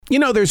You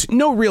know, there's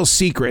no real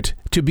secret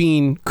to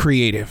being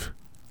creative.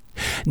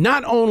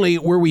 Not only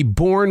were we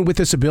born with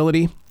this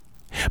ability,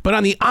 but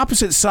on the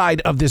opposite side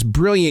of this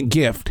brilliant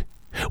gift,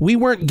 we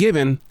weren't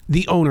given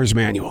the owner's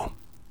manual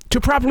to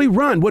properly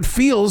run what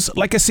feels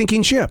like a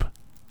sinking ship.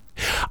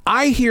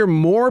 I hear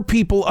more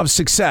people of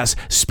success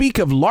speak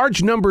of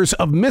large numbers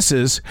of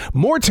misses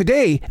more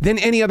today than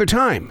any other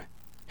time.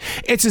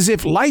 It's as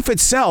if life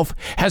itself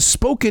has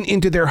spoken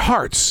into their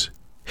hearts,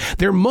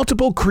 their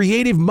multiple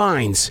creative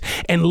minds,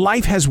 and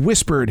life has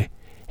whispered,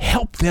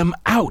 help them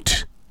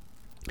out.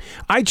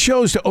 I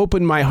chose to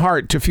open my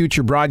heart to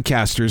future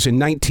broadcasters in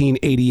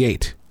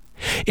 1988.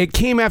 It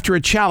came after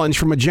a challenge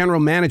from a general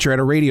manager at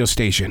a radio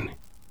station.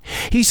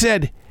 He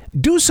said,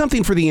 do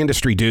something for the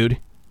industry, dude.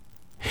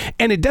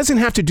 And it doesn't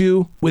have to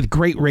do with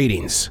great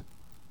ratings.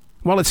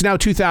 Well, it's now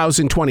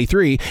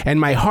 2023, and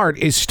my heart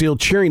is still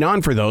cheering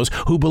on for those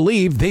who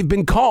believe they've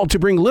been called to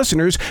bring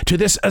listeners to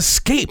this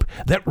escape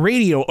that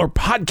radio or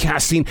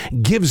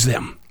podcasting gives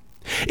them.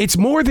 It's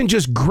more than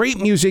just great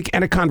music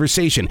and a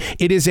conversation.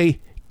 It is a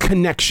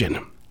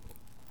connection.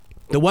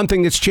 The one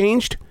thing that's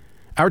changed?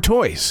 Our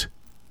toys.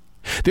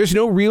 There's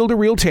no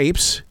reel-to-reel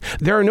tapes.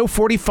 There are no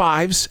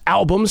 45s,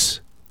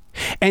 albums,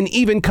 and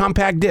even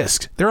compact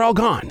discs. They're all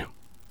gone.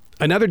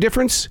 Another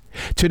difference?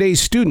 Today's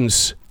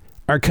students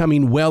are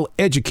coming well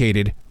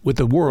educated with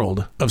the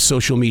world of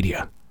social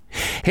media.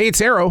 Hey,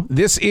 it's Arrow.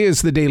 This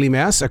is The Daily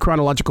Mess, a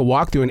chronological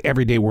walk through an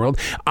everyday world.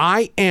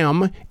 I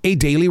am a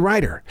daily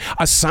writer,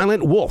 a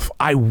silent wolf.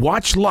 I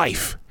watch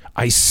life.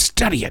 I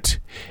study it.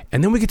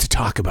 And then we get to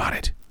talk about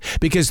it.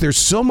 Because there's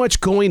so much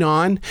going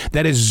on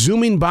that is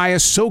zooming by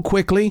us so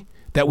quickly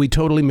that we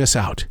totally miss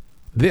out.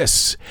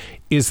 This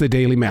is The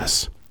Daily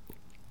Mess.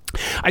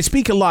 I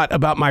speak a lot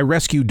about my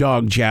rescue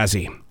dog,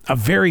 Jazzy, a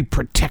very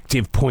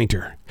protective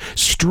pointer,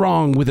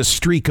 strong with a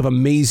streak of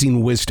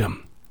amazing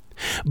wisdom.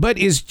 But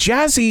is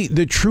Jazzy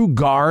the true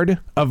guard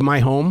of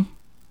my home?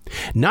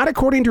 Not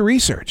according to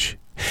research.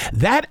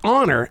 That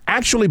honor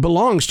actually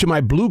belongs to my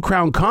blue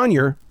crown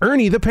conure,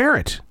 Ernie the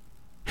parrot.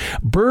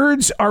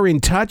 Birds are in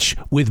touch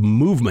with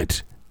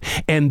movement,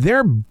 and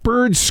their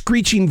bird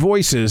screeching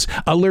voices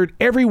alert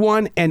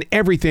everyone and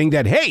everything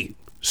that, hey,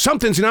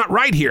 something's not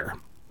right here.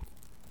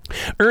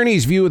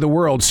 Ernie's view of the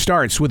world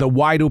starts with a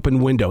wide open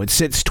window. It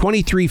sits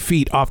 23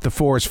 feet off the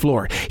forest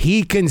floor.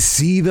 He can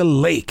see the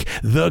lake,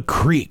 the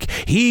creek.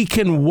 He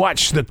can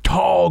watch the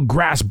tall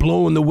grass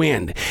blow in the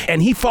wind.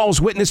 And he falls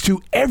witness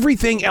to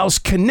everything else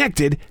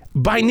connected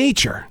by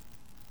nature.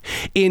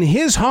 In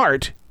his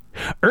heart,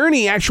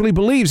 Ernie actually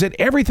believes that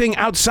everything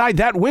outside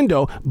that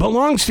window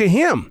belongs to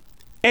him,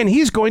 and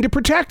he's going to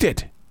protect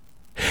it.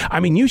 I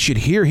mean, you should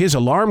hear his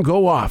alarm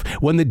go off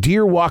when the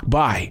deer walk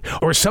by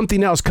or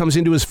something else comes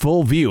into his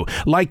full view,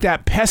 like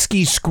that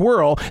pesky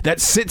squirrel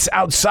that sits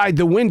outside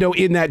the window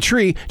in that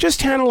tree, just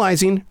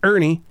tantalizing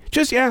Ernie.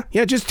 Just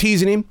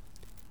teasing him.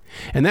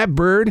 And that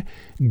bird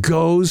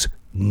goes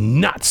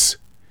nuts.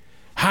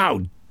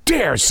 How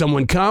dare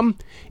someone come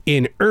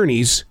in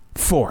Ernie's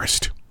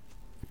forest?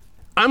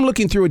 I'm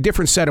looking through a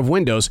different set of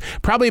windows,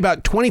 probably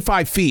about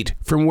 25 feet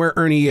from where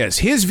Ernie is.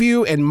 His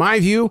view and my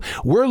view,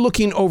 we're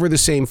looking over the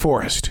same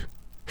forest.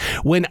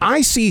 When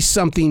I see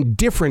something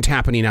different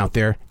happening out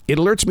there, it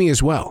alerts me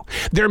as well.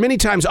 There are many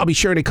times I'll be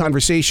sharing a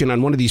conversation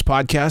on one of these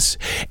podcasts,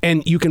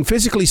 and you can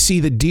physically see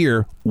the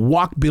deer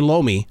walk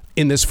below me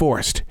in this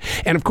forest.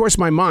 And of course,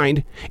 my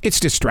mind, it's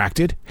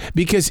distracted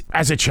because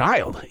as a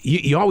child,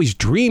 you always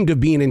dreamed of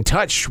being in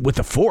touch with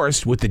the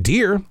forest, with the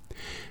deer,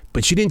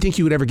 but you didn't think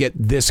you would ever get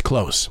this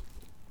close.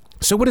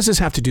 So what does this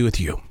have to do with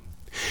you?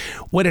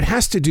 What it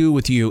has to do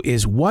with you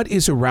is what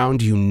is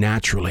around you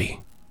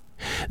naturally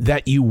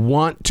that you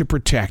want to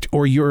protect,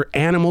 or your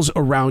animals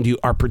around you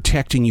are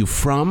protecting you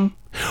from,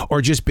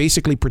 or just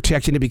basically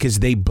protecting it because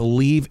they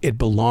believe it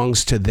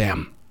belongs to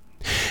them.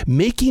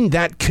 Making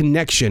that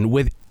connection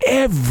with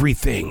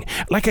everything.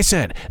 Like I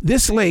said,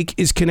 this lake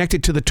is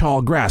connected to the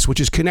tall grass, which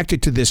is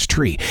connected to this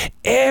tree.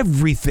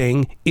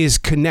 Everything is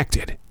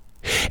connected.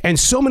 And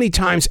so many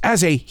times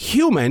as a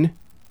human,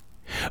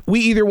 we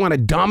either want to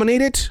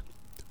dominate it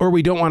or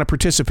we don't want to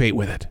participate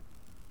with it.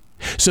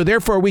 So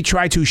therefore, we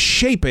try to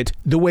shape it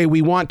the way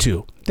we want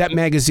to. That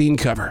magazine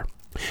cover.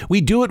 We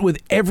do it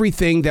with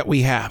everything that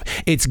we have.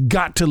 It's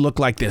got to look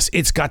like this.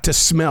 It's got to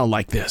smell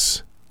like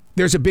this.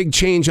 There's a big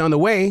change on the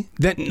way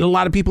that a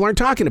lot of people aren't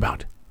talking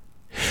about.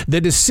 The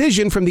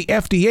decision from the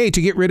FDA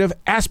to get rid of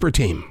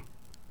aspartame.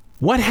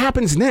 What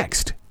happens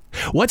next?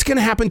 What's going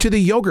to happen to the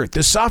yogurt,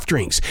 the soft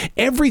drinks,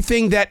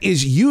 everything that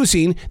is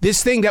using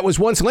this thing that was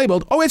once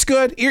labeled, oh, it's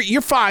good, you're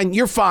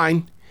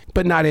fine,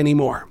 but not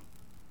anymore.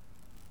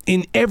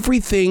 In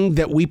everything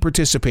that we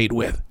participate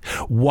with,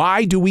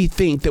 why do we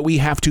think that we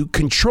have to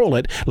control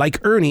it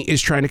like Ernie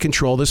is trying to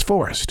control this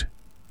forest?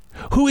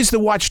 Who is the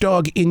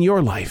watchdog in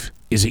your life?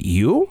 Is it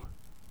you?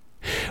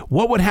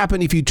 What would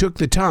happen if you took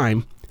the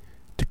time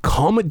to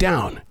calm it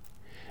down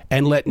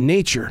and let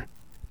nature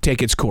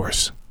take its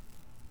course?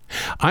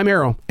 I'm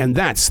Arrow, and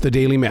that's The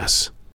Daily Mess.